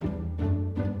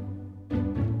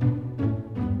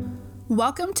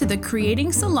Welcome to the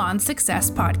Creating Salon Success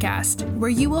podcast, where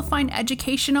you will find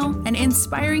educational and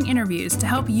inspiring interviews to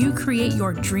help you create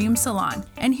your dream salon.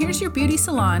 And here's your beauty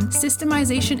salon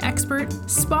systemization expert,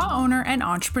 spa owner, and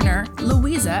entrepreneur,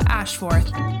 Louisa Ashforth.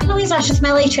 Louisa Ashforth,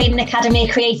 Melody Training Academy,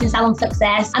 Creating Salon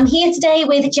Success. I'm here today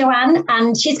with Joanne,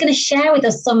 and she's going to share with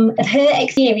us some of her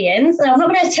experience. I'm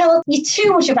not going to tell you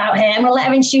too much about her. I'm going to let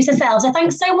her introduce herself. So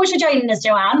thanks so much for joining us,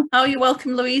 Joanne. Oh, you're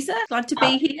welcome, Louisa. Glad to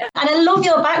be here. And I love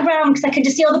your background, because I can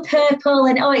just see all the purple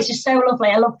and it's just so lovely.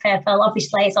 I love purple.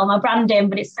 Obviously, it's all my branding,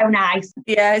 but it's so nice.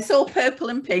 Yeah, it's all purple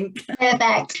and pink.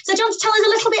 Perfect. So do you want to tell us a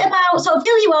little bit about sort of who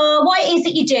you are, what it is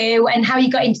that you do, and how you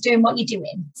got into doing what you're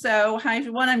doing? So, hi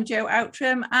everyone, I'm Jo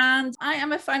Outram, and I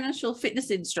am a financial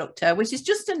fitness instructor, which is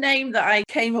just a name that I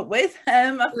came up with.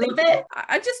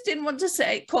 I just didn't want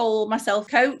to call myself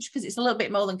coach, because it's a little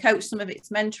bit more than coach. Some of it's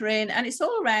mentoring, and it's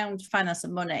all around finance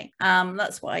and money.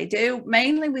 That's what I do,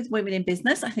 mainly with women in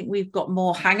business. I think we've got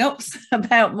more hang-ups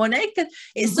about money because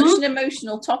it's such an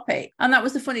emotional topic. And that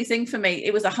was the funny thing for me.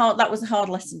 That was a hard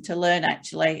lesson to learn,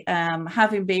 actually,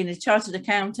 having been a chartered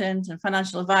accountant and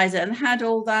financial advisor and had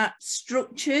all that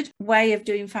structured way of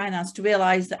doing finance, to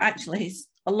realize that actually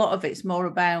a lot of it's more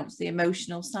about the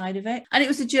emotional side of it. And it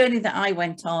was a journey that I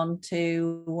went on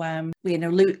to,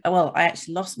 I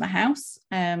actually lost my house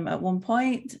at one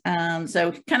point. And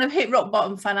so kind of hit rock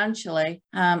bottom financially.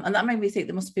 And that made me think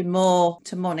there must be more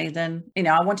to money than,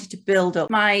 I wanted to build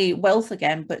up my wealth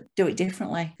again, but do it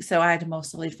differently. So I had a more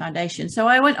solid foundation. So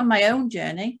I went on my own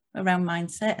journey around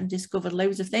mindset and discovered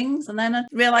loads of things, and then I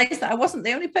realized that I wasn't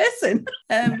the only person,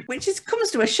 which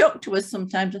comes to a shock to us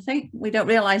sometimes. I think we don't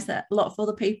realize that a lot of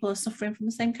other people are suffering from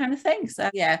the same kind of thing. So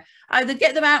yeah, either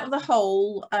get them out of the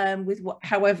hole with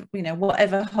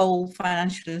whatever hole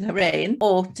financially they're in,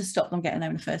 or to stop them getting there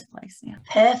in the first place. Yeah,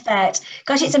 perfect.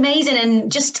 Gosh, it's amazing. And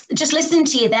just listening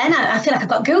to you then, I feel like I've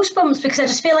got goosebumps, because I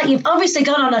just feel like you've obviously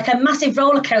gone on like a massive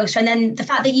roller coaster, and then the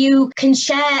fact that you can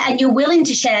share and you're willing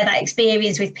to share that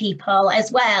experience with people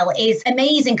as well is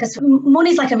amazing, because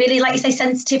money's like a really, like you say,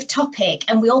 sensitive topic,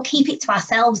 and we all keep it to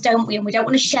ourselves, don't we? And we don't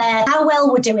want to share how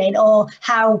well we're doing or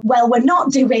how well we're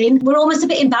not doing. We're almost a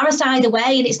bit embarrassed either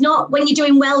way, and it's not, when you're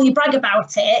doing well you brag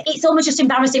about it, it's almost just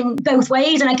embarrassing both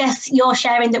ways. And I guess you're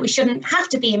sharing that we shouldn't have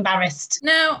to be embarrassed.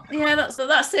 No, yeah,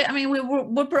 that's it. I mean,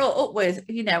 we're brought up with,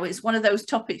 it's one of those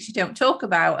topics you don't talk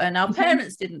about, and our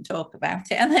parents didn't talk about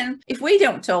it, and then if we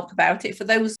don't talk about it, for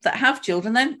those that have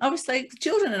children, then obviously the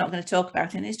children are not going to talk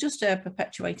about it, and it's just a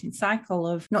perpetuating cycle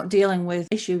of not dealing with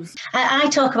issues. I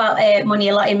talk about money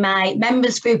a lot in my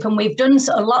members group, and we've done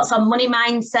sort of lots on money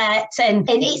mindset, and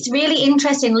it's really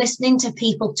interesting listening to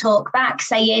people talk back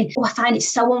saying, I find it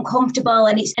so uncomfortable,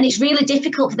 and it's really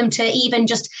difficult for them to even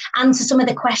just answer some of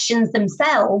the questions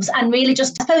themselves, and really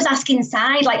just, I suppose, ask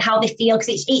inside like how they feel,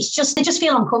 because it's just, they just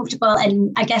feel uncomfortable.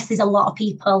 And I guess there's a lot of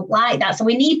people like that, so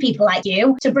we need people like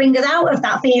you to bring us out of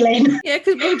that feeling. Yeah,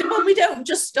 because we don't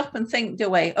just stop and think, do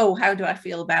we? Oh, how do I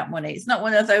feel about money? It's not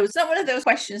one of those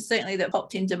questions certainly that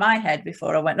popped into my head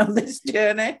before I went on this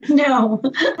journey. No,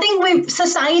 I think with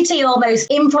society almost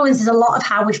influences a lot of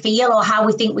how we feel or how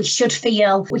we think we should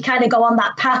feel. We kind of go on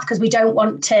that path because we don't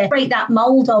want to break that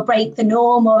mold or break the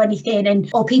norm or anything,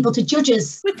 or people to judge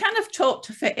us. We're kind of taught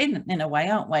to fit in a way,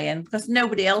 aren't we? And because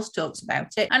nobody else talks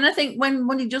about it. And I think when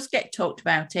money does get talked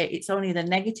about it, it's only the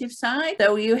negative side.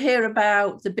 So you hear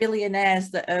about the billionaires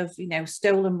that have,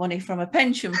 stolen money from a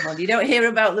pension fund. You don't hear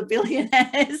about the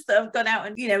billionaires that have gone out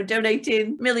and,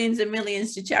 donating millions and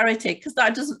millions to charity, because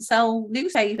that doesn't sell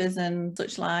newspapers and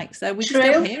such like. So we just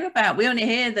don't hear about, we only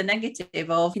hear the negative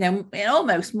of,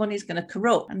 almost money's going to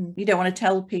corrupt, and you don't want to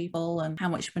tell people and how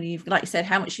much money you've, like you said,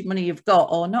 how much money you've got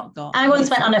or not got. I once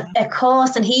went on a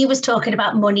course, and he was talking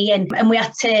about money, and we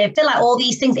had to fill out all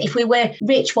these things. If we were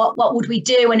rich, what would we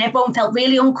do? And everyone felt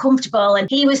really uncomfortable. And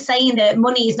he was saying that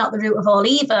money is not the root of all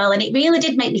evil. And it really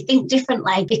did make me think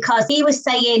differently, because he was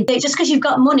saying that just because you've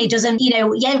got money doesn't,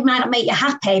 it might not make you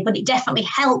happy, but it definitely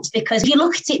helps, because if you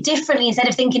look at it differently, instead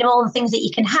of thinking of all the things that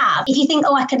you can have, if you think,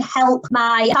 I can help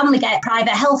my family get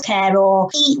private healthcare or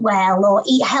eat well or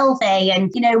eat healthy,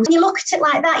 and when you look at it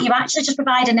like that, you're actually just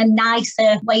providing a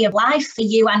nicer way of life for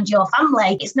you and your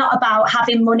family. It's not about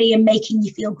having money and making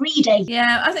you feel greedy.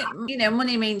 Yeah, I think,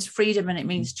 money means freedom, and it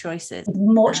means choices.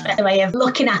 Much better way of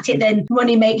looking at it than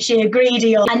money makes you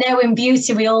greedy. Or I know in beauty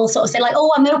beauty, we all sort of say like,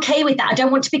 oh, I'm okay with that. I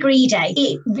don't want to be greedy.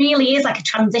 It really is like a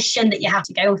transition that you have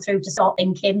to go through to start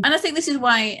thinking. And I think this is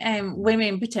why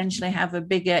women potentially have a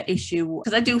bigger issue,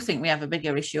 because I do think we have a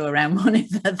bigger issue around money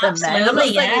than men. I'm not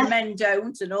saying men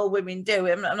don't and all women do.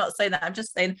 I'm not saying that. I'm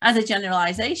just saying as a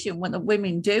generalisation, when the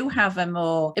women do have a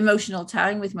more emotional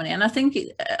time with money. And I think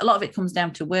a lot of it comes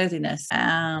down to worthiness,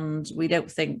 and we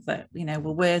don't think that,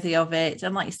 we're worthy of it.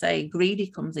 And like you say, greedy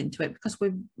comes into it because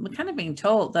we're kind of being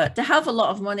taught that to have a lot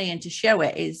of money and to show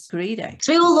it is greedy.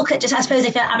 So we all look at just, I suppose,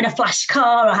 if you're having a flash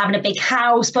car or having a big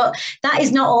house, but that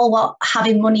is not all what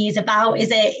having money is about, is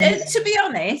it? To be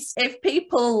honest, if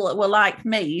people were like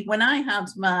me, when I had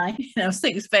my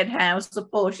 6-bed house, a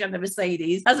Porsche and a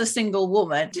Mercedes as a single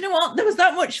woman, do you know what? There was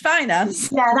that much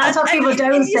finance. Yeah, that's what people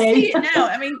don't see. You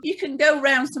now, you can go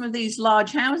around some of these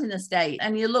large housing estates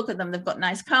and you look at them, they've got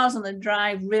nice cars on the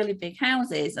drive, really big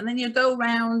houses. And then you go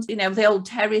around, the old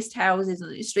terraced houses on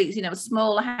the streets,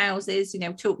 smaller houses,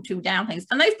 two down things.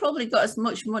 And they've probably got as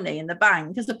much money in the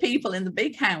bank as the people in the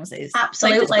big houses.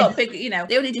 Absolutely. They've just got big,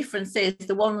 the only difference is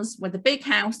the ones with the big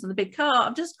house and the big car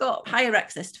have just got higher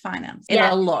access to finance in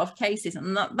a lot of cases.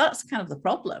 And that's kind of the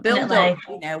problem. Build up,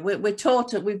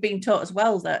 we've been taught as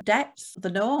well that debt's the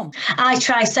norm. I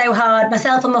try so hard,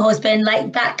 myself and my husband,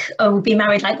 we've been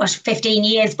married 15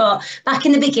 years, but back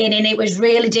in the beginning it was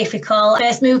really difficult.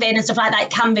 First move in and stuff like that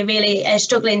can be really a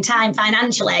struggling time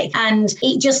financially, and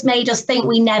it just made us think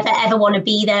we never ever want to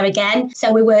be there again.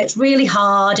 So we worked really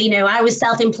hard. I was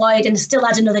self-employed and still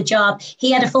had another job.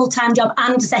 He had a full-time job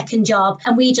and a second job,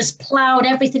 and we just ploughed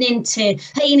everything into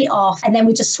paying it off, and then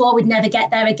we just swore we'd never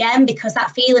get there again, because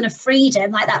that feeling of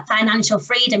freedom, like that financial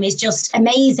freedom, is just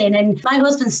amazing. And my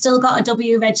husband's still got a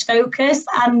W-Reg Focus,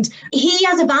 and he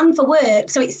has a van for work,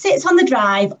 so it sits on the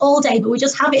drive all day, but we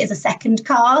just have it as a second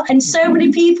car. And so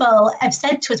many people have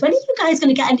said to us, when are you guys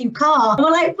going to get a new car? And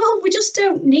we're like, well, we just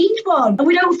don't need one, and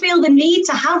we don't feel the need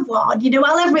to have one.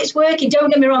 Whenever it's working, don't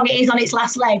get me wrong, it is on its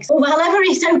last legs, but whenever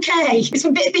it's okay,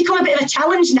 it's become a bit of a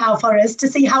challenge now for us to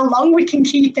see how long we can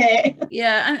keep it.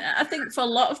 Yeah, and I think for a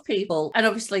lot of people, and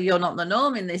obviously you're not the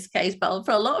norm in this case, but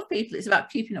for a lot of people it's about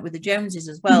keeping up with the Joneses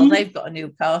as well. Mm-hmm. They've got a new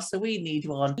car, so we need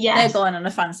one. Yes. They're going on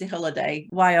a fancy holiday,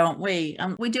 why aren't we?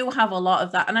 And we do have a lot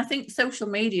of that, and I think social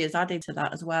media is added to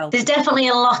that as well. There's definitely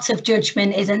a lot of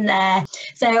judgment, isn't there?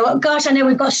 So gosh, I know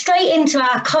we've got straight into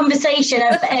our conversation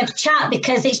of chat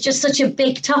because it's just such a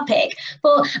big topic,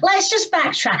 but let's just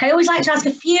backtrack. I always like to ask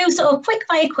a few sort of quick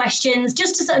fire questions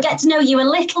just to sort of get to know you a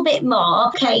little bit more.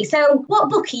 Okay, so what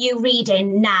book are you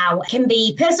reading now? It can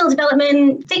be personal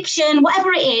development, fiction,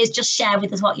 whatever it is, just share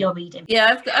with us what you're reading.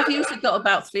 Yeah, I've usually got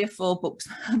about 3 or 4 books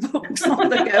on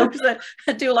the go, because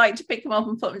I do like to pick them up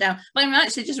and put them down. But I'm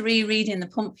actually just rereading The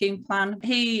Pumpkin Plan.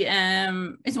 He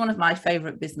is one of my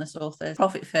favourite business authors.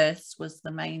 Profit First was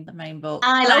the main book.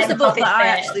 I like the book that I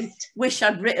actually wish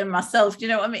I'd written myself. Do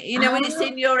you know what I mean? When it's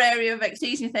in your area of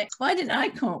expertise, you think, why didn't I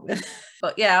come up with it?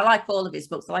 But yeah, I like all of his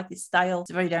books. I like his style. It's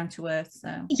very down to earth.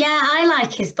 So yeah, I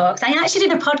like his books. I actually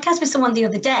did a podcast with someone the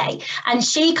other day, and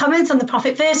she comments on The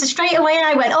Profit First. So straight away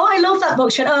I went, oh, I love that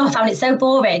book. She went, oh, I found it so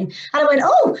boring. And I went,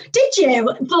 oh, did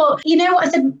you? But you know what? I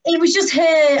said, it was just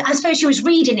her. I suppose she was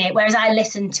reading it, whereas I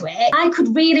listened to it. I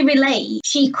could really relate.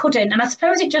 She couldn't. And I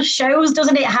suppose it just shows,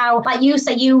 doesn't it, how, like you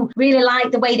say, you really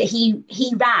like the way that he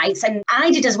writes. And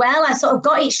I did as well. I sort of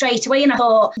got it straight away, and I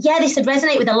thought, yeah, this would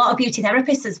resonate with a lot of beauty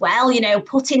therapists as well.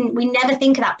 We never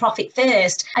think of that profit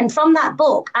first. And from that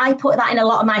book, I put that in a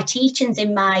lot of my teachings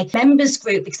in my members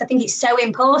group, because I think it's so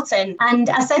important. And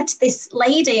I said to this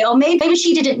lady, or maybe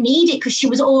she didn't need it because she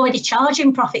was already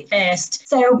charging profit first.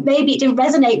 So maybe it didn't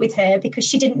resonate with her because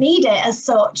she didn't need it as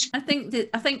such. I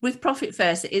think with Profit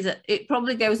First, it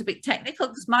probably goes a bit technical,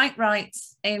 because Mike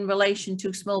writes in relation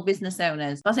to small business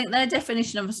owners. I think their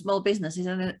definition of a small business is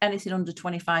anything under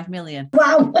 25 million.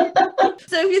 Wow.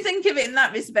 So if you think of it in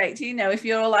that respect, if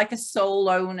you're like a sole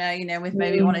owner, with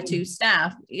maybe 1 or 2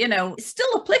 staff, it's still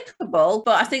applicable.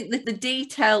 But I think that the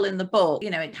detail in the book,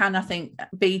 it can, I think,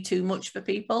 be too much for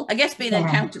people. I guess being an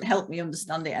accountant helped me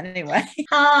understand it anyway.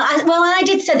 Well, I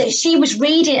did say that she was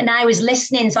reading and I was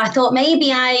listening. So I thought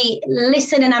maybe I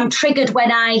listen and I'm triggered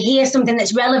when I hear something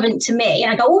that's relevant to me.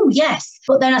 And I go, oh, yes.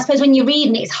 But then I suppose when you're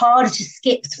reading it, it's harder to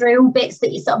skip through bits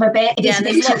that you sort of a bit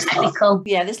technical.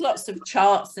 There's lots of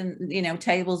charts and,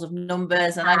 tables of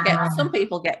numbers. And I get, some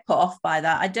people get put off by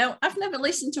that. I've never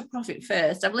listened to Profit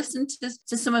First. I've listened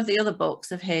to some of the other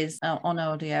books of his on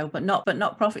audio, but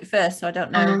not Profit First. So I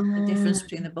don't know the difference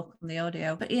between the book and the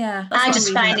audio. But yeah, that's I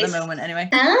just find it at the moment anyway.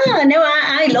 No,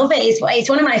 I love it. It's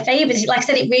one of my favourites. Like I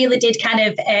said, it really did kind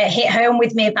of hit home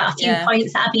with me about a few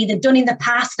points that I've either done in the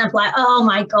past, and I'm like, oh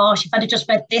my gosh, if I'd have just just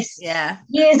read this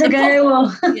years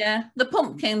ago. The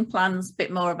Pumpkin Plan's a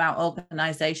bit more about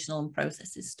organisational and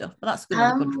processes stuff, but that's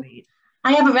a good read.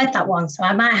 I haven't read that one, so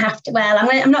I might have to. Well,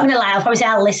 I'm not going to lie. I'll probably say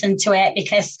I'll listen to it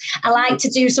because I like to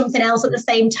do something else at the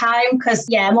same time. Because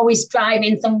I'm always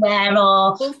driving somewhere.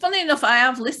 Well, funny enough, I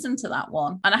have listened to that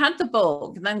one, and I had the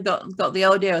book, and then got the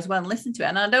audio as well, and listened to it.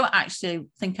 And I don't actually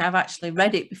think I've actually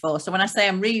read it before. So when I say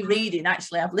I'm rereading,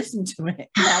 actually I've listened to it.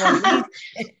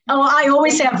 Oh, I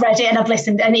always say I've read it and I've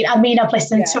listened. I've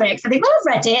listened to it. So I think, well, I've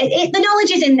read it. The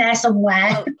knowledge is in there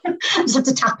somewhere. I just have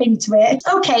to tap into it.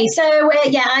 Okay, so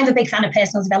I'm a big fan of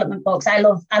personal development books. I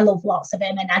love lots of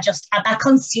them, and I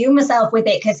consume myself with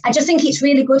it because I just think it's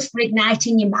really good for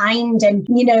igniting your mind and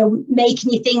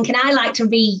making you think. And I like to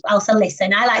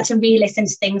listen. I like to re-listen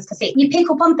to things because you pick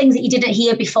up on things that you didn't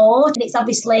hear before, and it's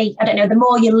obviously, I don't know, the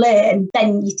more you learn,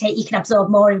 then you can absorb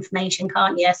more information,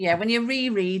 can't you? Yeah, when you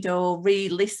reread or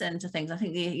re-listen to things, I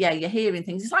think you're hearing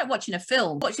things. It's like watching a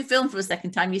film. Watch a film for a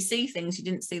second time, you see things you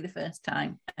didn't see the first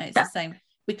time. It's the same.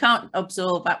 We can't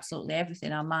absorb absolutely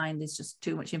everything. Our mind is just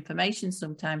too much information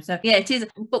sometimes. So it is.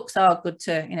 Books are good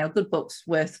good books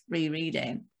worth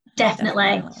rereading.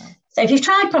 Definitely. So if you've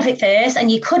tried Profit First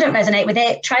and you couldn't resonate with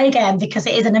it, try again because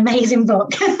it is an amazing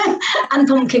book. And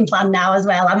Pumpkin Plan now as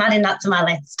well. I'm adding that to my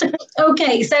list.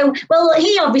 Okay, so, well,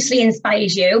 he obviously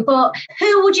inspires you, but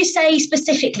who would you say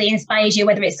specifically inspires you,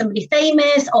 whether it's somebody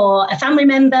famous or a family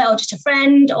member or just a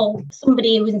friend or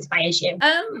somebody who inspires you?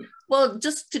 Well,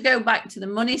 just to go back to the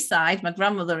money side, my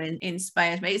grandmother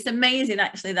inspired me. It's amazing,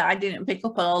 actually, that I didn't pick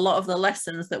up on a lot of the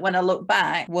lessons that when I look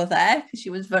back were there. She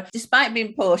was, despite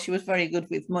being poor, she was very good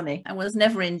with money and was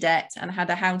never in debt and had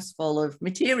a house full of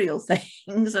material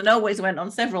things and always went on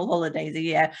several holidays a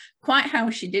year. Quite how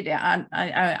she did it,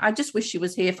 I just wish she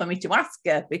was here for me to ask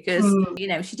her because,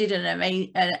 she did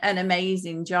an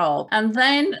amazing job. And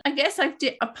then I guess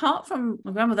apart from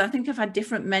my grandmother, I think I've had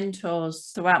different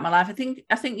mentors throughout my life. I think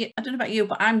I don't know about you,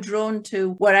 but I'm drawn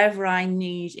to wherever I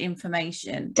need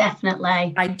information.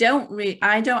 Definitely. I don't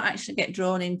actually get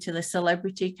drawn into the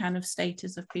celebrity kind of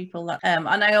status of people that, and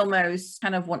I almost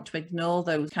kind of want to ignore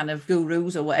those kind of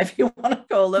gurus or whatever you want to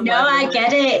call them. No, I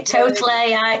get it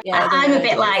totally. I'm a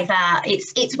bit like that.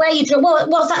 It's where you draw.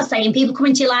 What's that saying? People come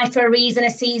into your life for a reason, a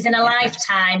season, a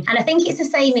lifetime. And I think it's the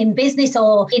same in business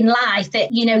or in life that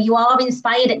you are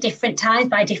inspired at different times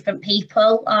by different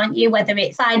people, aren't you? Whether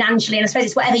it's financially, and I suppose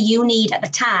it's whatever you need at the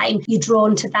time, you're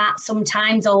drawn to that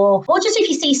sometimes, or just if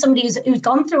you see somebody who's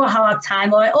gone through a hard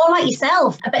time, or like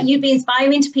yourself, I bet you'd be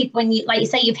inspiring to people when you, like you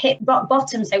say, you've hit rock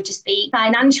bottom, so to speak,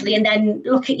 financially, and then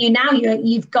look at you now.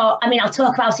 You've got. I mean, I'll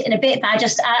talk about it in a bit, but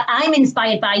I'm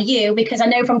inspired by you because I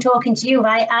know from talking to you,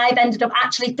 I've ended up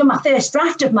actually done my first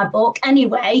draft of my book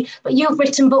anyway. But you've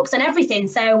written books and everything,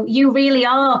 so you really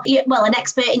are an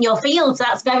expert in your field. So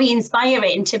that's very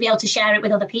inspiring to be able to share it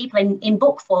with other people in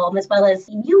book form as well as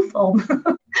in you form,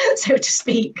 so to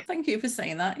speak. Thank you for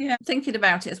saying that. Yeah, thinking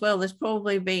about it as well, there's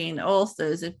probably been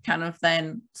authors who've kind of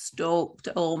then stalked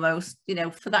almost,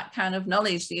 for that kind of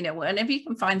knowledge, and if you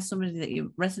can find somebody that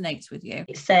resonates with you.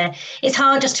 It's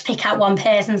hard just to pick out one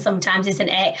person sometimes, isn't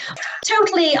it?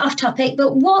 Totally off topic,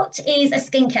 but what is a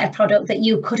skincare product that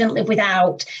you couldn't live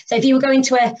without? So if you were going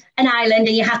to an island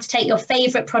and you had to take your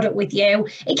favourite product with you,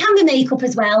 it can be makeup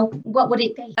as well, what would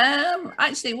it be?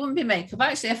 Actually, it wouldn't be makeup.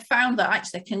 Actually, I found that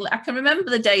I can remember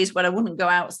the days when I wouldn't go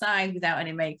outside without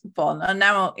any makeup on, and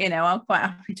now I'm quite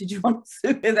happy to jump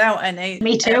without any.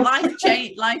 Me too.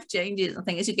 Life changes, I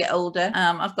think, as you get older.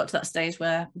 I've got to that stage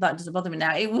where that doesn't bother me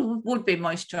now. It would be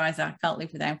moisturiser. I can't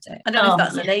live without it. I don't know if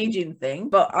that's an aging thing,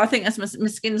 but I think as my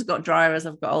skin's got drier as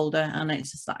I've got older, and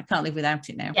it's just like I can't live without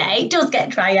it now. Yeah, it does get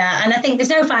drier, and I think there's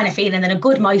no finer feeling than a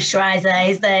good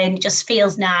moisturiser. It just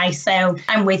feels nice. So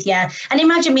I'm with you. And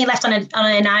imagine me left on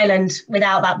an island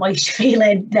without that moisture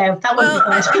feeling. No, that wouldn't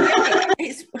be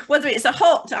good. Whether it's a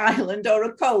hot island or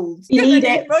a cold, you need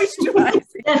it. Moisturising.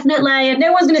 Definitely. And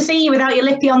no one's going to see you without your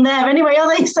lippy on there anyway,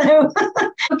 are they? So,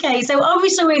 okay. So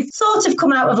obviously we've sort of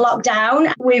come out of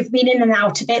lockdown. We've been in and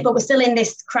out of it, but we're still in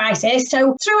this crisis.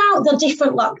 So throughout the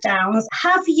different lockdowns,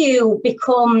 have you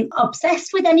become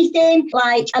obsessed with anything?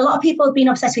 Like a lot of people have been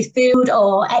obsessed with food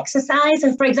or exercise.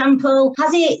 And for example,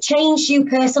 has it changed you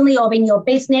personally or in your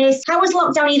business? How has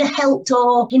lockdown either helped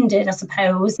or hindered, I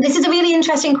suppose? This is a really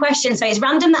interesting question. So it's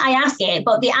random that I ask it,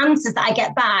 but the answers that I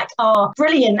get back are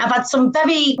brilliant. I've had some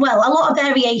a lot of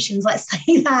variations, let's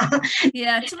say that.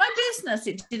 Yeah, to my business,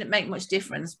 it didn't make much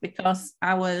difference because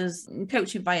I was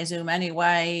coaching via Zoom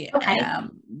anyway. Okay.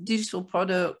 Digital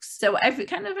products. So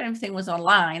everything was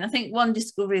online. I think one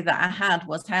discovery that I had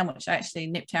was how much I actually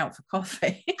nipped out for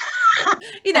coffee.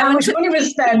 You know, how much money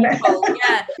was spent.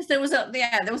 Yeah, there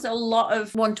was a lot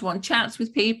of one-to-one chats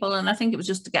with people, and I think it was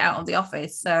just to get out of the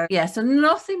office. So yeah, so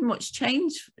nothing much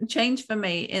changed for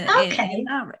me in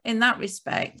that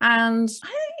respect. And I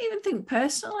don't even think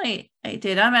personally it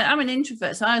did. I'm an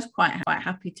introvert, so I was quite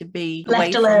happy to be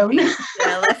left alone.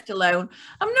 Left alone.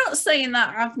 I'm not saying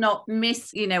that I've not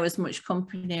missed, as much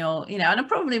company, or and I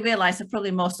probably realised I'm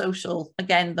probably more social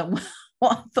again than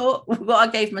what I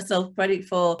gave myself credit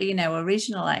for,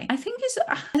 originally. I think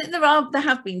there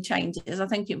have been changes. I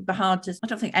think it would be hard to. I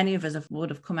don't think any of us would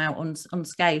have come out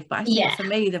unscathed, but I think for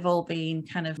me they've all been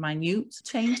kind of minute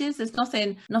changes. There's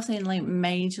nothing like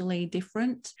majorly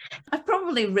different. I've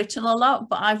probably written a lot,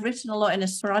 but I've written a lot in a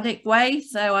sporadic way.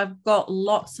 So I've got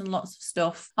lots and lots of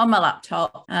stuff on my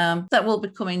laptop that will be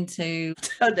coming to,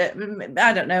 I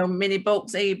don't know, mini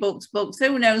books, e-books, books.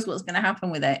 Who knows what's going to happen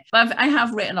with it? But I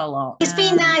have written a lot. It's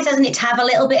been nice, hasn't it, to have a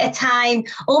little bit of time,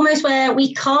 almost where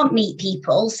we can't meet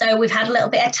people. So we've had a little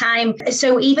bit of time.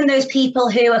 So even those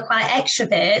people who are quite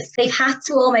extroverts, they've had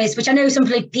to almost, which I know some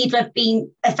people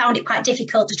have found it quite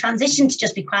difficult to transition to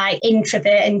just be quite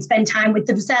introvert and spend time with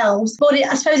themselves. But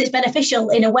I suppose it's beneficial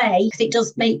in a way, because it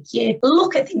does make you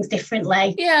look at things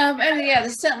differently. Yeah,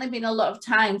 there's certainly been a lot of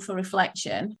time for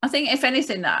reflection. I think, if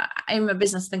anything, in my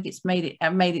business, I think it's made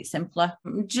it simpler.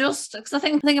 Just because I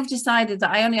think I've decided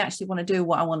that I only actually want to do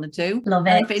what I want to do. Love it.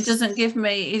 And if it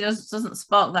doesn't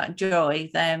spark that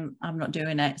joy, then I'm not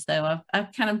doing it. So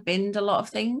I've kind of binned a lot of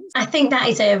things. I think that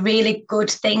is a really good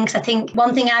thing. Because I think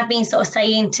one thing I've been sort of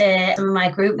saying to some of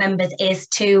my group members is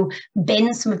to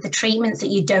bin some of the treatments that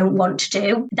you don't want to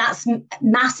do. That's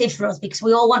massive for us, because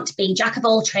we all want to be jack of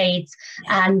all trades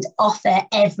and offer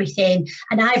everything.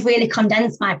 And I've really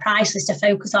condensed my price list to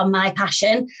focus on my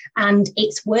passion, and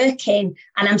it's working.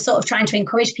 And I'm sort of trying to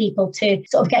encourage people to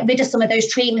sort of get rid of some of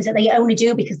those treatments that they only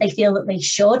do because they feel that they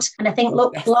should. And I think,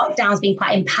 lockdown's been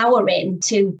quite empowering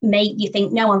to make you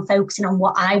think, no, I'm focusing on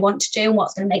what I want to do and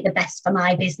what's going to make the best for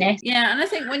my business. Yeah, and I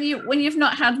think when you've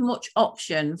not had much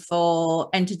option for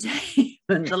entertainment,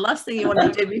 the last thing you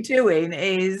want to be doing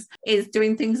is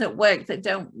doing things at work that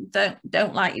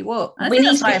don't light you up. And I think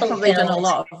that's why I've probably done a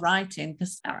lot of writing,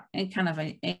 because I kind of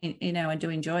I do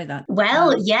enjoy that.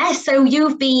 Well, yeah. So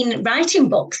you've been writing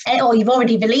books, or you've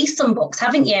already released some books,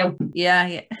 haven't you?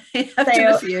 Yeah. I've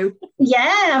done a few.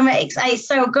 Yeah, it's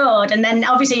so good. And then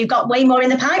obviously you've got way more in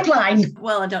the pipeline.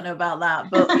 Well, I don't know about that,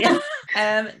 but yeah.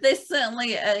 There's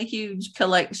certainly a huge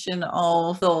collection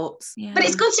of thoughts. Yeah. But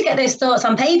it's good to get those thoughts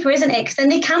on paper, isn't it? Because then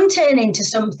they can turn into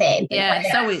something. Yeah,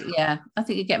 I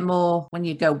think you get more when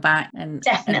you go back and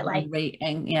definitely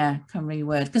can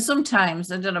reword. Because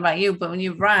sometimes, I don't know about you, but when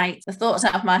you write, the thoughts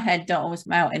out of my head don't always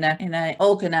come out in a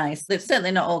organised, they're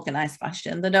certainly not organised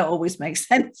fashion. They don't always make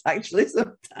sense, actually,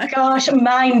 sometimes. Gosh,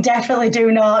 mine definitely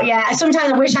do not. Yeah,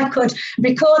 sometimes I wish I could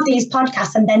record these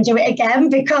podcasts and then do it again,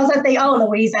 because I think, oh,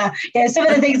 Louisa, some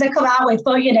of the things I come out with,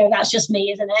 but that's just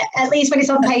me, isn't it? At least when it's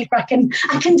on paper, I can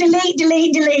delete.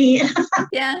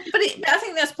 Yeah, but I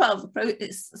think that's part of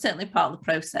it's certainly part of the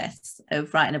process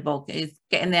of writing a book, is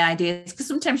getting the ideas, because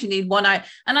sometimes you need one.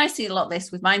 And I see a lot of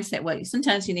this with mindset work.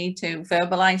 Sometimes you need to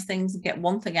verbalize things and get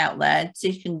one thing out there so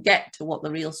you can get to what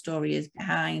the real story is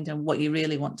behind and what you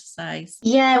really want to say.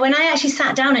 Yeah, when I actually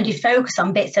sat down and did focus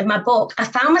on bits of my book, I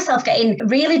found myself getting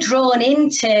really drawn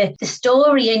into the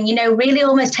story and, really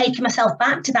almost taking myself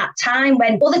back to that time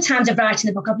when other times of writing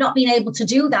the book, I've not been able to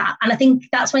do that. And I think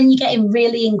that's when you're getting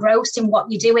really engrossed in what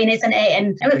you're doing, isn't it?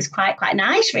 And it was quite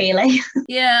nice, really.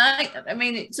 Yeah, I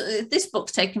mean, this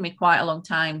book's taken me quite a long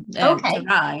time to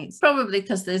write. Probably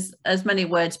because there's as many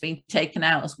words being taken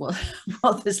out as what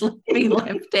there's been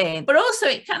left in. But also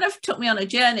it kind of took me on a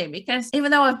journey, because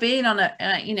even though I've been on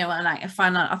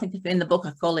I think in the book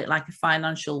I call it like a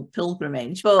financial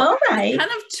pilgrimage, but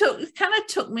it kind of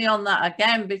took me on that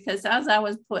again, because as I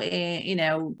was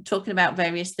talking about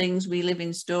various things,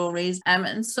 reliving stories,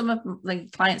 and some of the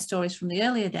client stories from the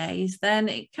earlier days, then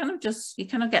it you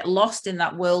kind of get lost in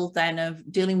that world then of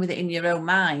dealing with it in your own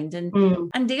mind and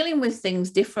dealing with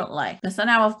things differently, because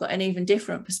now I've got an even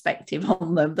different perspective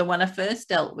on them than when I first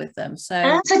dealt with them. So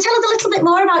tell us a little bit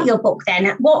more about your book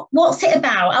then. What's it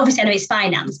about? Obviously I know it's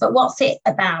finance, but what's it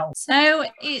about? So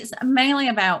it's mainly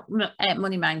about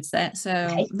money mindset.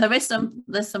 So there's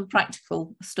some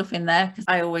practical stuff in there, because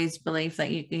I always believe that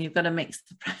you've got to mix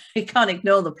you can't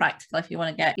ignore the practical if you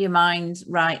want to get your mind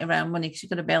right around money, because you've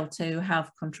got to be able to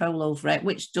have control over it,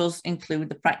 which does include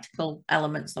the practical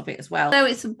elements of it as well. well. So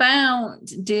it's about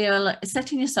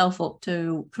setting yourself up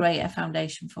to create a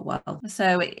foundation for wealth.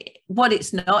 So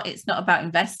it's not about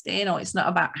investing, or it's not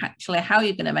about actually how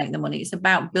you're going to make the money. It's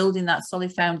about building that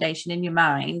solid foundation in your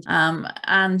mind.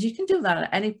 And you can do that at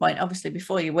any point. Obviously,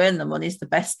 before you earn the money is the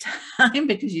best time,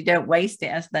 because you don't waste it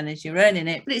as you're earning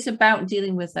it. But it's about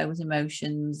dealing with those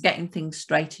emotions, getting things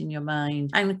straight in your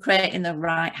mind, and creating the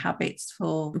right habits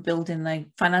for building the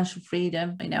financial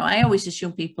freedom. I always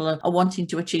assume people are wanting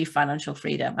to achieve financial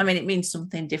freedom. I mean, it means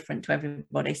something different to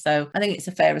everybody. So I think it's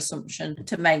a fair assumption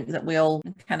to make that we all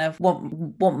kind of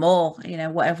want more,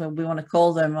 whatever we want to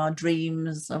call them, our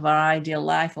dreams of our ideal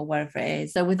life or wherever it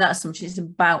is. So with that assumption, it's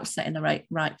about setting the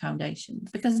right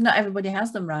foundations, because not everybody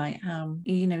has them right.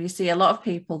 You see a lot of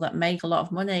people that make a lot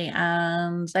of money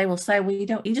and they will say, well,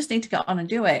 you just need to get on and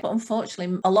do it. But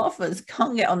unfortunately, a lot of us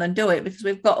can't get on and do it because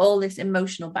we've got all this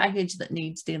emotional baggage that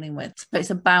needs dealing with. But it's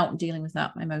about dealing with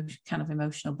that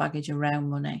emotional baggage around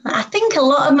money. I think a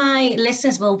lot of my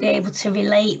listeners will be able to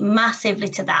relate massively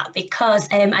to that, because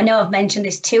I know I've mentioned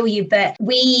this to you, but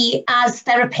we as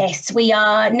therapists, we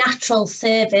are natural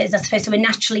servers, I suppose. So we're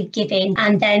naturally giving,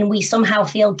 and then we somehow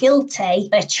feel guilty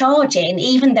for charging,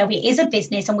 even though it is a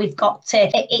business, and we've got to,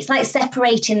 it's like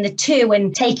separating the two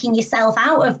and taking yourself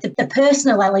out of the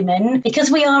personal element. Because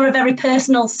we are a very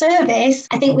personal service,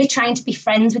 I think we're trying to be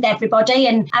friends with everybody,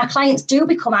 and our clients do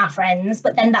become our friends,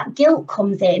 but then that guilt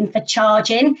comes in for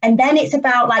charging. And then it's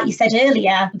about, like you said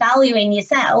earlier, valuing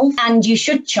yourself, and you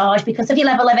should charge because of your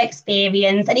level of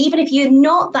experience. And even if you're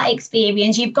not that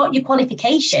experienced, you've got your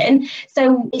qualification.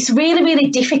 So it's really, really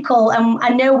difficult. And I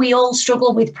know we all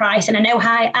struggle with price, and I know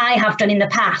how I have done in the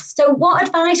past. So what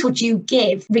advice would you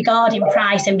give regarding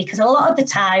pricing? Because a lot of the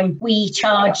time we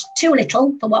charge too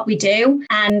little for what we do.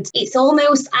 And it's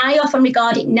almost, I often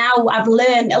regard it now, I've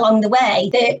learned along the way,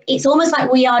 that it's almost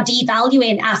like we are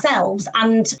devaluing ourselves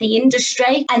and the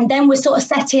industry. And then we're sort of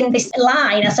setting this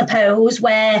line, I suppose,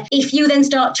 where if you then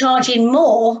start charging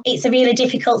more, it's a really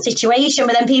difficult situation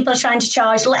where then people are trying to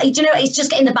charge, it's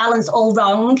just getting the balance all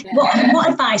wrong. Yeah. What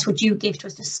advice would you give to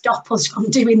us to stop us from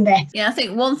doing this? Yeah, I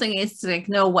think one thing is to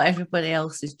ignore what everybody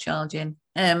else is charging.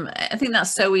 I think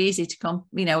that's so easy to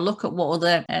look at what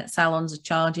other salons are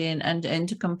charging and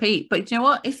to compete. But you know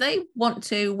what? If they want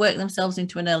to work themselves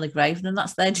into an early grave, then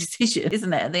that's their decision,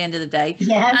 isn't it? At the end of the day,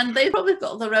 yeah. And they've probably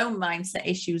got their own mindset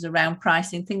issues around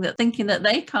pricing, thinking that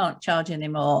they can't charge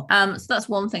anymore. So that's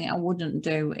one thing I wouldn't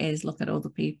do, is look at other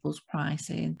people's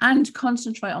pricing and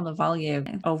concentrate on the value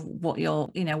of what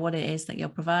what it is that you're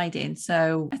providing.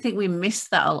 So I think we miss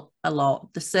that a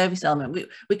lot, the service element.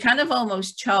 We kind of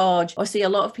almost charge, or see a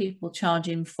lot of people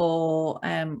charging for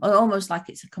almost like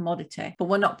it's a commodity, but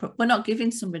we're not giving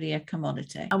somebody a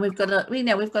commodity. And we've got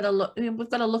to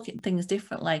look at things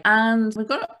differently. And we've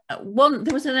got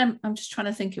there was I'm just trying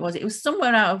to think, it was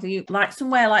somewhere out of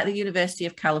somewhere like the University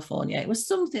of California. It was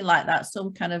something like that,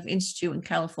 some kind of institute in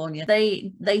California.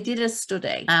 They did a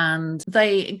study and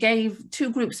they gave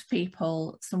two groups of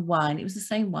people some wine. It was the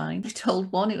same wine. They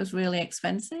told one it was really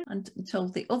expensive, and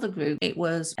told the other group it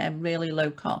was really low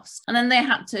cost. And then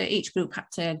each group had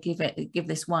to give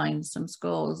this wine some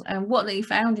scores. And what they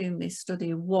found in this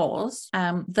study was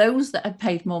those that had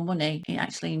paid more money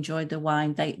actually enjoyed the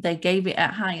wine. They gave it a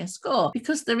higher score,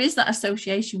 because there is that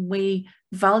association. We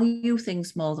value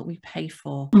things more that we pay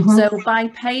for. Mm-hmm.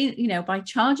 So by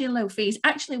charging low fees,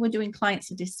 actually we're doing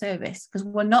clients a disservice, because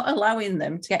we're not allowing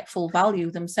them to get full value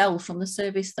themselves from the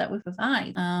service that we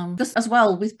provide. Because as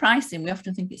well with pricing, we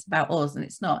often think it's about us, and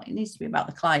it's not. It needs to be about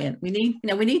the client. We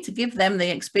need to give them the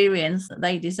experience that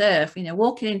they deserve.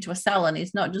 Walking into a salon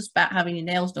is not just about having your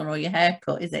nails done or your hair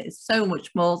cut, is it? It's so much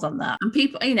more than that. And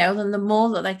people, then the more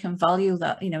that they can value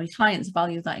that, your clients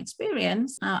value that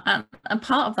experience, and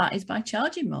part of that is by charging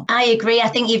more. I agree. I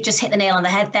think you've just hit the nail on the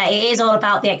head there. It is all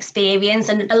about the experience.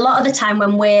 And a lot of the time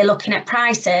when we're looking at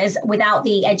prices without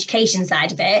the education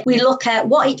side of it, we look at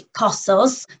what it costs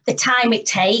us, the time it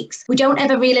takes. We don't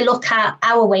ever really look at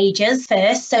our wages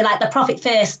first. So like the Profit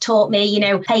First taught me,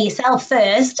 pay yourself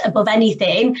first above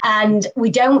anything. And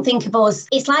we don't think of us,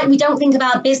 it's like we don't think of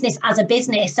our business as a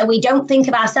business. So we don't think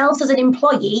of ourselves as an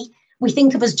employee. We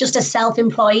think of us just as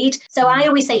self-employed. So I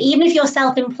always say, even if you're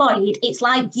self-employed, it's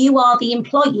like you are the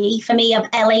employee, for me, of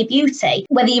LA Beauty.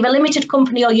 Whether you're a limited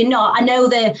company or you're not, I know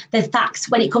the facts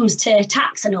when it comes to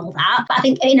tax and all that. But I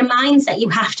think in a mindset, you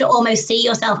have to almost see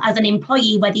yourself as an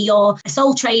employee, whether you're a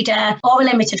sole trader or a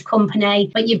limited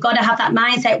company. But you've got to have that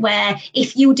mindset where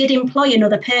if you did employ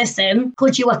another person,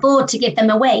 could you afford to give them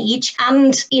a wage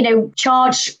and,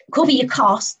 cover your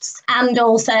costs and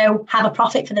also have a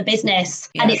profit for the business?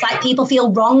 Yeah. And it's like people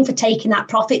feel wrong for taking that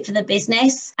profit for the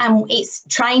business. And it's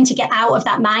trying to get out of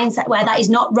that mindset where that is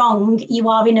not wrong. You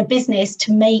are in a business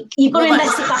to make, you've got to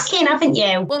invest it back in, haven't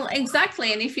you? Well,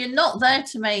 exactly. And if you're not there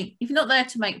to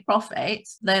make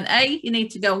profits, then A, you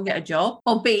need to go and get a job,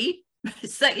 or B,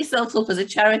 set yourself up as a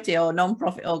charity or a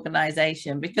non-profit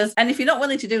organization. And if you're not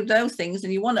willing to do those things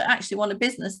and you want a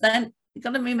business, then you're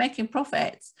going to be making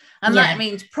profits, and that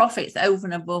means profits over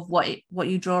and above what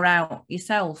you draw out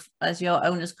yourself as your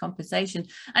owner's compensation.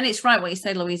 And it's right what you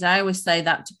say, Louise. I always say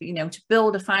that to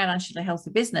build a financially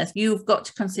healthy business, you've got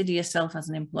to consider yourself as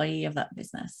an employee of that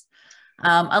business.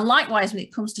 And likewise, when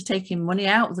it comes to taking money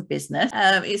out of the business,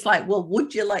 it's like, well,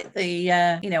 would you like the,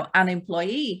 an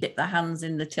employee dip their hands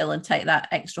in the till and take that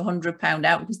extra £100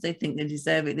 out because they think they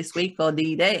deserve it this week or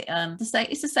need it? And it's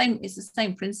the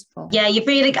same principle. Yeah, you've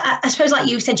really got, I suppose, like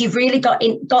you said, you've really got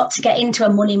to get into a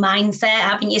money mindset,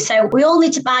 haven't you? So we all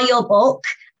need to buy your book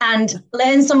and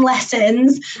learn some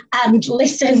lessons and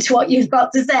listen to what you've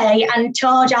got to say and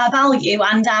charge our value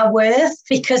and our worth,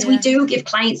 because we do give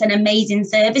clients an amazing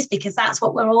service, because that's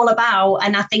what we're all about.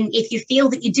 And I think if you feel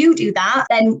that you do that,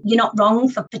 then you're not wrong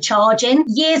for charging.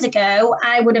 Years ago,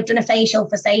 I would have done a facial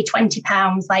for, say,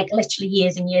 £20, like literally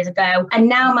years and years ago. And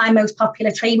now my most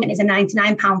popular treatment is a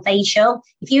 £99 facial.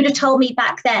 If you'd have told me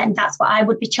back then that's what I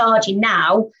would be charging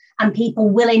now, and people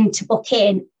willing to book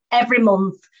in every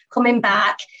month, coming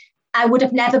back, I would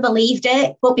have never believed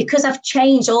it. But because I've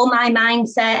changed all my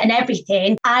mindset and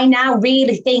everything, I now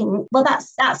really think, well,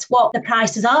 that's what the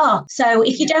prices are. So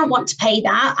if you don't want to pay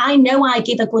that, I know I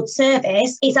give a good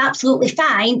service. It's absolutely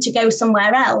fine to go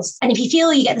somewhere else. And if you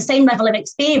feel you get the same level of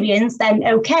experience, then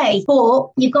okay.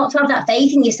 But you've got to have that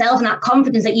faith in yourself and that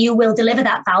confidence that you will deliver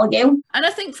that value. And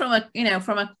I think from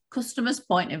a customer's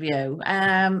point of view,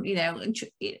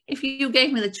 if you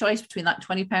gave me the choice between that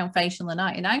 £20 facial and the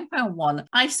 £99 one,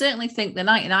 I certainly think the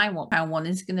 £99 one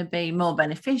is going to be more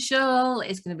beneficial.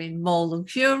 It's going to be more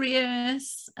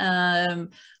luxurious. I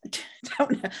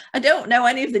don't know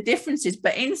any of the differences,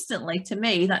 but instantly to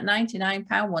me, that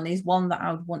 £99 one is one that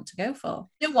I would want to go for.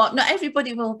 You know what? Not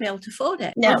everybody will be able to afford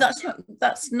it. No, that's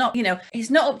not,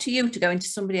 it's not up to you to go into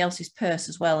somebody else's purse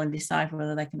as well and decide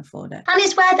whether they can afford it. And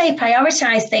it's where they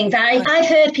prioritise things. I've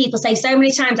heard people say so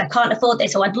many times, I can't afford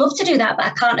this, or I'd love to do that, but I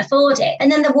can't afford it.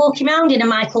 And then they're walking around in a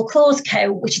Michael Kors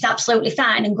coat, which is absolutely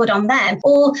fine and good on them.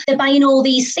 Or they're buying all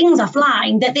these things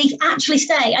offline that they actually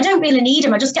say, I don't really need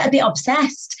them, I just get a bit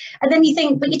obsessed. And then you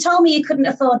think, but you told me you couldn't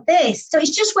afford this. So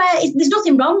it's just there's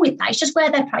nothing wrong with that. It's just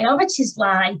where their priorities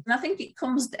lie. And I think it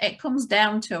comes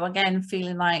down to, again,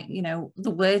 feeling like, the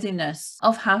worthiness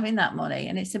of having that money.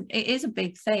 And it is a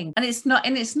big thing. And it's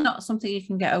not something you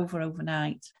can get over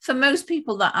overnight. For most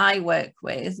people that I work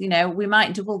with, we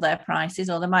might double their prices,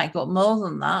 or they might go up more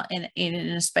than that in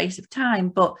a space of time.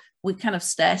 But we kind of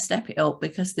step it up,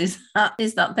 because there's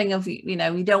that thing of,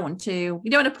 you don't want to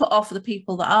put off the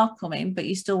people that are coming, but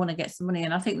you still want to get some money.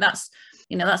 And I think that's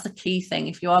the key thing.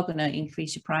 If you are going to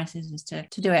increase your prices, is to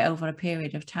do it over a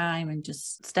period of time and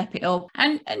just step it up.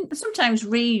 And sometimes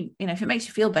if it makes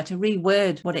you feel better,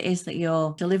 reword what it is that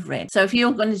you're delivering. So if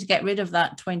you're going to get rid of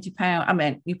that £20, I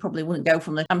mean, you probably wouldn't go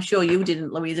I'm sure you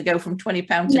didn't, Louisa, go from £20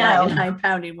 to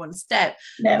 £99 in one step.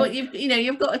 No. But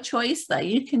you've got a choice there.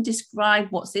 You can describe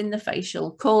what's in the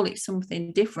facial, call it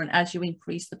something different as you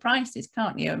increase the prices,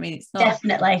 can't you? I mean, it's not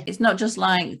definitely, it's not just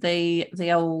like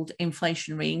the old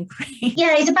inflationary increase.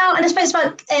 Yeah, it's about, and I suppose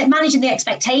about managing the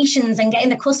expectations and getting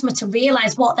the customer to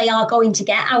realise what they are going to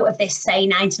get out of this, say,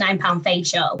 £99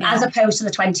 facial, as opposed to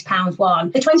the £20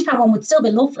 one. The £20 one would still be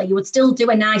lovely. You would still do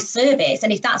a nice service.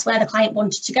 And if that's where the client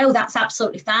wanted to go, that's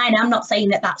absolutely fine. I'm not saying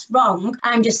that that's wrong.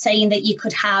 I'm just saying that you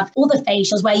could have other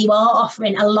facials where you are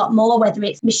offering a lot more, whether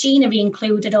it's machinery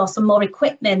included or some more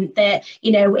equipment that,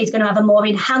 is going to have a more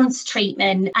enhanced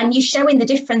treatment. And you're showing the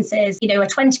differences. A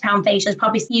 £20 facial is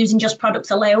probably using just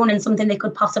products alone and something they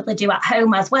could possibly do at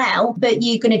home as well, but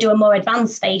you're going to do a more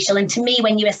advanced facial. And to me,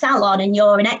 when you're a salon and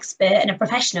you're an expert and a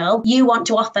professional, you want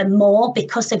to offer more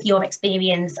because of your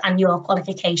experience and your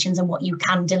qualifications and what you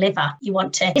can deliver. You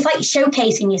want to, it's like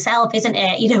showcasing yourself, isn't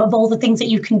it? Of all the things that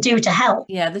you can do to help.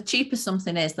 Yeah, the cheaper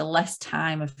something is, the less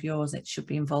time of yours it should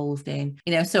be involved in.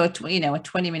 So a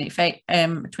 20-minute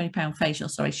 £20 facial,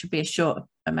 should be a short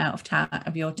amount of time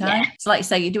of your time. So like you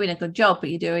say, you're doing a good job, but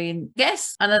you're doing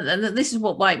and this is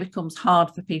why it becomes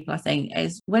hard for people, I think,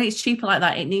 is when it's cheaper like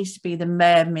that, it needs to be the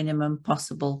bare minimum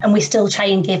possible. And we still try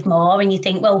and give more, and you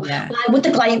think, well, why would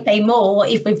the client pay more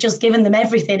if we've just given them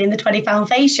everything in the £20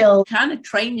 facial? Kind of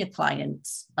train your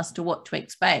clients as to what to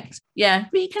expect. Yeah,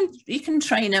 but you can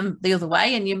train them the other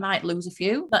way, and you might lose a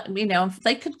few, but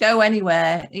they could go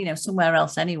anywhere, somewhere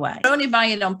else anyway. They're only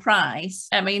buying on price.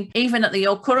 I mean, even at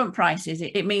your current prices,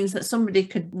 it means that somebody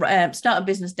could start a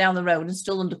business down the road and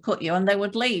still undercut you, and they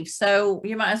would leave. So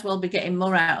you might as well be getting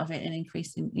more out of it and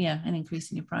increasing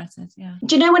your prices. Yeah.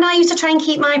 Do you know when I used to try and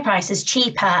keep my prices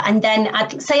cheaper, and then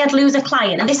I'd lose a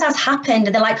client, and this has happened,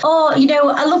 and they're like, oh,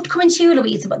 I loved coming to you,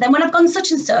 Louisa, but then when I've gone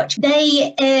such and such,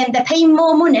 they're paying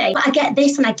more money, but I get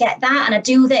this and I get that and I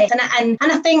do this, and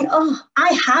I think, oh,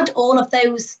 I had all of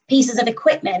those pieces of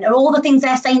equipment or all the things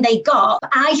they're saying they got,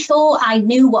 but I thought I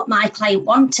knew what my client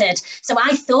wanted, so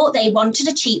I thought they wanted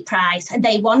a cheap price and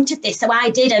they wanted this, so I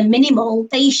did a minimal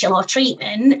facial or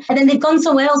treatment, and then they've gone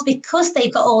somewhere else because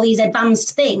they've got all these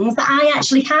advanced things that I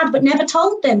actually had but never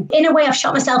told them. In a way, I've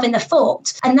shot myself in the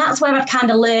foot, and that's where I've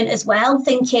kind of learned as well,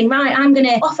 thinking, right, I'm going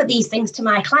to offer these things to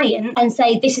my client and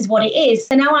say this is what it is.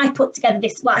 So now I put together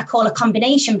this, what I call a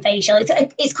combination facial.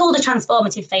 It's called a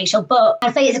transformative facial, but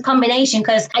I say it's a combination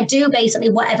because I do basically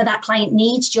whatever that client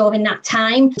needs during that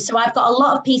time. So I've got a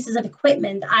lot of pieces of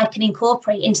equipment that I can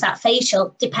incorporate into that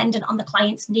facial dependent on the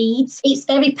client's needs. It's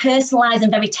very personalised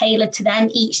and very tailored to them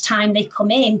each time they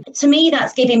come in. To me,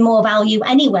 that's giving more value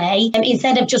anyway,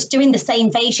 instead of just doing the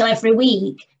same facial every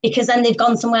week, because then they've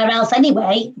gone somewhere else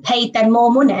anyway, paid them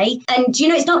more money. And,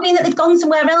 it's not been that they've gone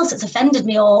somewhere else that's offended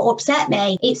me or upset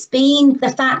me. It's been the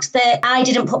fact that I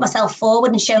didn't put myself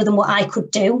forward and show them what I could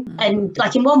do. And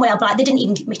like in one way, I'll be like, they didn't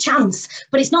even give me a chance.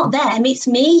 But it's not them, it's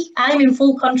me. I'm in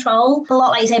full control. A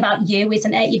lot like you say about you,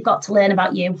 isn't it? You've got to learn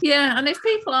about you. Yeah, and if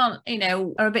people aren't,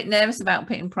 are a bit nervous about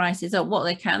putting prices up, what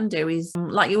they can do is,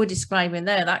 like you were describing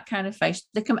there, that kind of facial,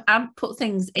 they can put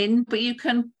things in, but you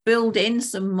can build in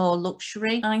some more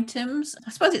luxury items.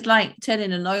 I suppose it's like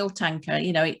turning an oil tanker.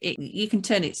 You can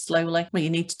turn it slowly. Well, you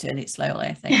need to turn it slowly.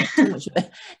 I think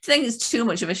it's too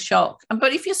much of a shock.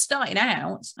 But if you're starting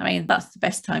out, I mean, that's the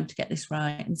best time to get this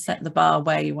right and set the bar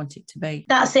where you want it to be.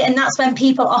 That's it. And that's when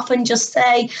people often just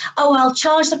say, oh, I'll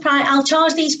charge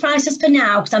these prices for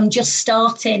now because I'm just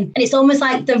starting. And it's almost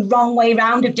like the wrong way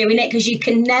round of doing it, because you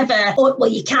can never,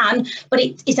 you can, but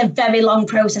it's a very long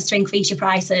process to increase your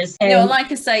prices.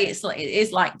 Like I say, it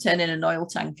is like turning an oil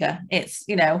tanker. It's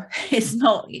it's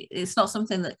not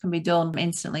something that can be done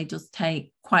instantly. It does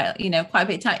take quite a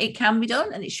bit of time. It can be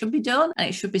done, and it should be done, and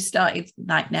it should be started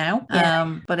like now.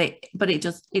 But it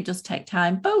does take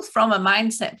time, both from a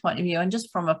mindset point of view and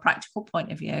just from a practical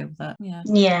point of view.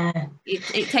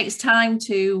 It takes time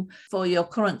for your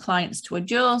current clients to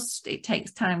adjust. It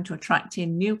takes time to attract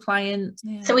in new clients.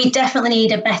 So we definitely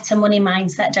need a better money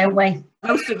mindset, don't we?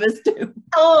 Most of us do.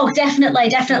 Oh, definitely.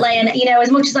 And,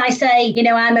 as much as I say,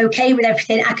 I'm okay with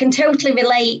everything, I can totally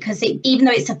relate, because even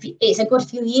though it's a good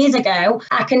few years ago,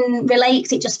 I can relate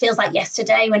because it just feels like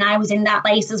yesterday when I was in that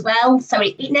place as well. So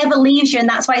it never leaves you. And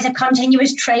that's why it's a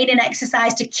continuous training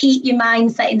exercise to keep your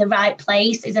mindset in the right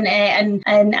place, isn't it?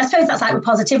 And I suppose that's like with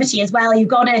positivity as well.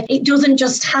 It doesn't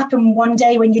just happen one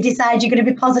day when you decide you're going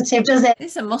to be positive, does it?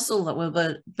 It's a muscle that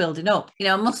we're building up,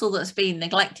 a muscle that's been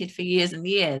neglected for years and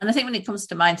years. And I think when it comes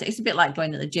to mindset, it's a bit like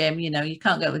going to the gym. You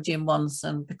can't go to the gym once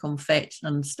and become fit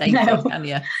and stay fit, can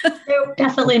you? No,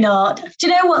 definitely not. Do you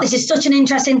know what? This is such an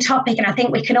interesting topic, and I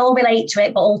think we can all relate to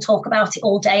it, but all talk about it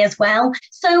all day as well.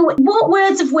 So what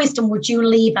words of wisdom would you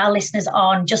leave our listeners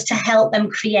on just to help them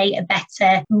create a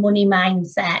better money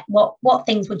mindset? What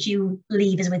things would you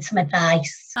leave us with some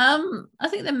advice? I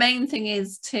think the main thing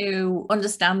is to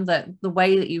understand that the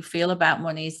way that you feel about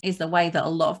money is the way that a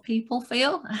lot of people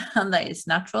feel, and that it's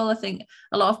natural. I think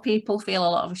a lot of people feel a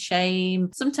lot of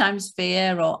shame, sometimes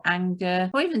fear or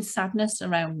anger, or even sadness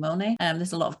around money.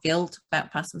 There's a lot of guilt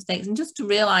about past mistakes, and just to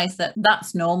realise that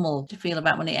that's normal to feel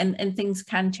about money, and things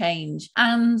can change.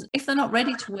 And if they're not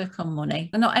ready to work on money,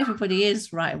 and not everybody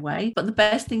is right away, but the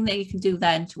best thing that you can do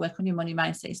then to work on your money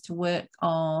mindset is to work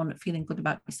on feeling good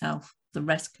about yourself. The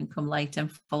rest can come later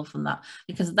and fall from that,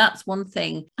 because that's one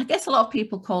thing. I guess a lot of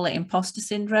people call it imposter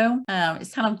syndrome.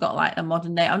 It's kind of got like a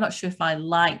modern name. I'm not sure if I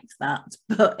like that,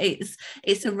 but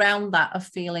it's around that of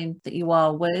feeling that you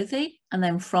are worthy And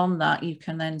then from that, you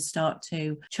can then start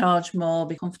to charge more,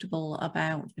 be comfortable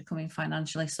about becoming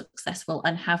financially successful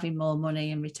and having more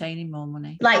money and retaining more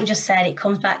money. Like you just said, it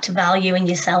comes back to valuing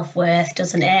your self-worth,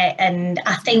 doesn't it? And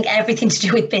I think everything to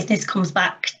do with business comes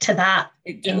back to that.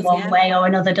 In one way or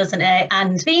another, doesn't it?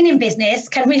 And being in business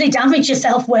can really damage your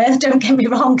self-worth, don't get me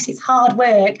wrong, because it's hard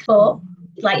work, but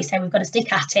like you say, we've got to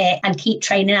stick at it and keep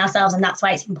training ourselves. And that's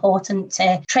why it's important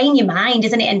to train your mind,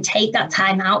 isn't it? And take that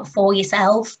time out for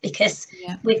yourself, because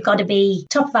we've got to be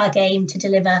top of our game to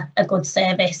deliver a good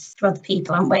service for other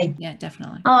people, haven't we? Yeah,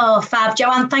 definitely. Oh, fab.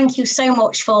 Joanne, thank you so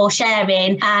much for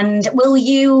sharing. And will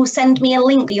you send me a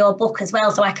link to your book as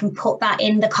well, so I can put that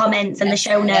in the comments and the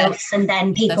show notes, and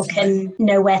then people can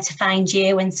know where to find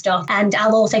you and stuff. And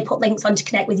I'll also put links on to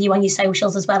connect with you on your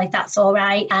socials as well, if that's all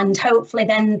right. And hopefully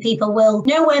then people will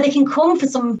know where they can come for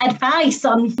some advice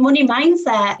on money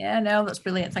mindset. Yeah, no, that's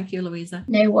brilliant. Thank you, Louisa.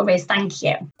 No worries. Thank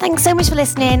you. Thanks so much for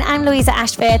listening. I'm Louisa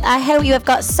Ashford. I hope you have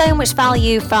got so much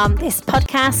value from this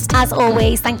podcast. As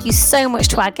always, thank you so much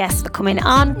to our guests for coming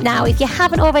on. Now, if you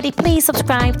haven't already, please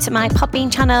subscribe to my Podbean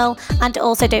channel, and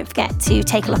also don't forget to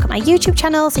take a look at my YouTube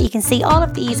channel so you can see all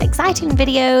of these exciting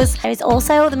videos. There is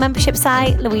also the membership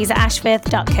site,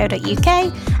 louisaashford.co.uk,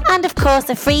 and of course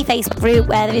the free Facebook group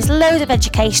where there is loads of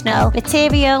educational material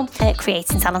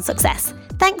creating salon success.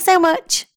 Thanks so much.